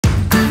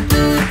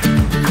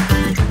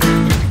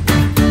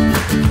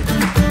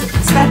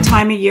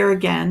time of year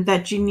again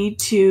that you need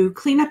to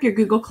clean up your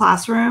Google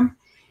Classroom,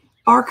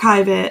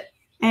 archive it,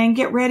 and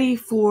get ready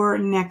for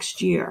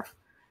next year.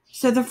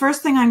 So the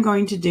first thing I'm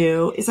going to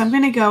do is I'm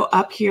going to go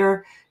up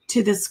here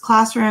to this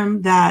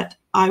classroom that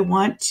I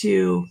want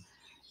to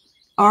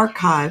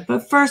archive.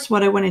 But first,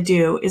 what I want to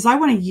do is I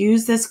want to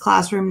use this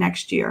classroom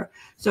next year.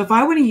 So if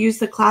I want to use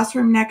the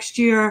classroom next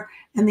year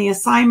and the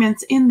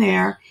assignments in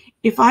there,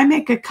 if I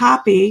make a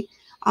copy,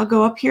 I'll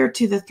go up here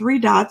to the three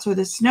dots or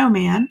the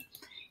snowman,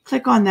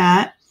 click on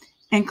that,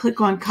 and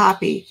click on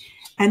copy.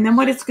 And then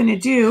what it's going to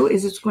do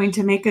is it's going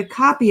to make a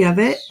copy of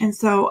it. And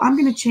so I'm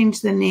going to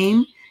change the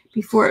name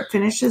before it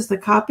finishes the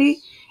copy.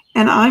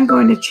 And I'm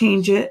going to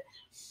change it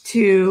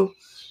to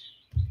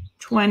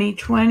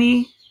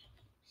 2020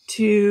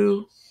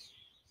 to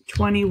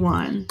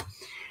 21.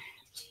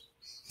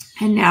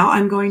 And now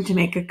I'm going to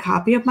make a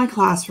copy of my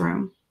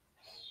classroom.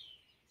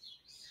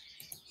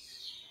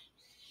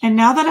 And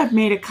now that I've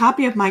made a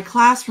copy of my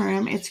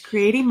classroom, it's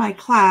creating my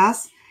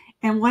class.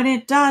 And when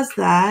it does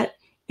that,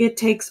 it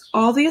takes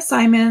all the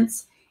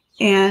assignments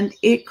and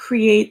it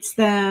creates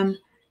them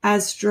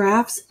as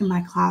drafts in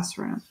my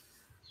classroom.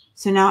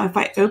 So now if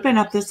I open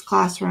up this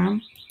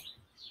classroom,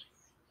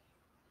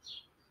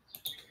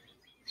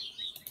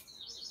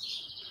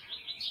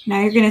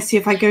 now you're going to see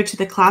if I go to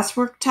the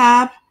classwork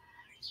tab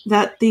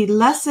that the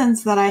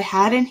lessons that I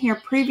had in here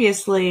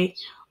previously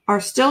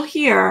are still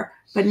here,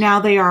 but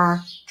now they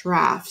are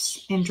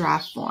drafts in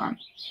draft form.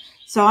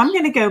 So I'm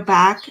going to go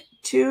back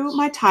to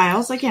my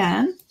tiles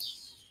again,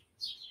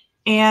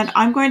 and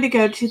I'm going to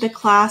go to the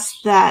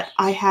class that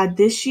I had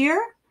this year.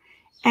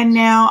 And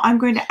now I'm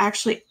going to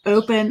actually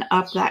open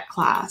up that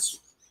class.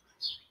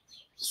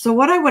 So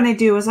what I want to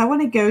do is I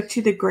want to go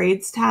to the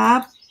grades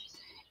tab,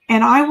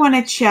 and I want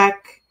to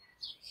check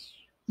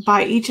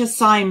by each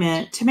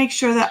assignment to make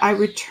sure that I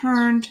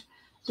returned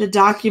the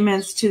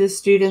documents to the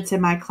students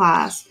in my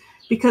class.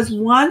 Because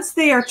once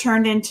they are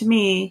turned into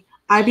me,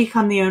 I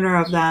become the owner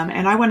of them.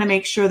 And I want to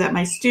make sure that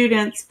my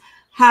students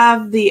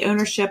have the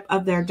ownership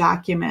of their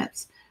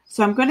documents.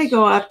 So I'm going to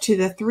go up to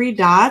the three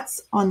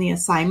dots on the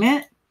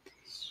assignment,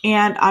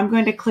 and I'm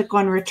going to click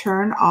on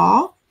Return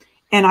All.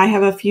 And I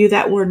have a few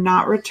that were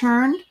not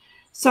returned,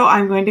 so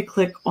I'm going to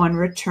click on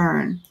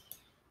Return.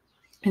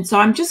 And so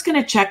I'm just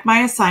going to check my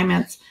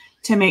assignments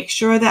to make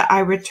sure that I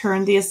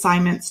return the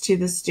assignments to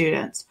the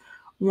students.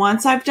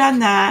 Once I've done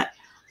that,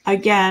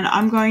 again,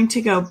 I'm going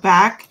to go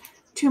back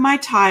to my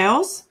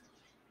tiles,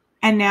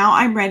 and now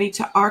I'm ready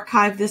to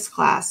archive this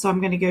class. So I'm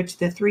going to go to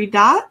the three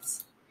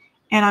dots,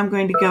 and I'm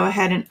going to go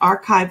ahead and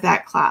archive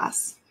that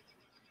class.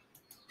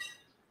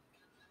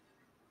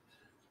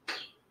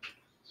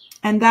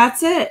 And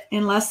that's it.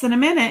 In less than a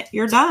minute,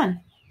 you're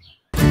done.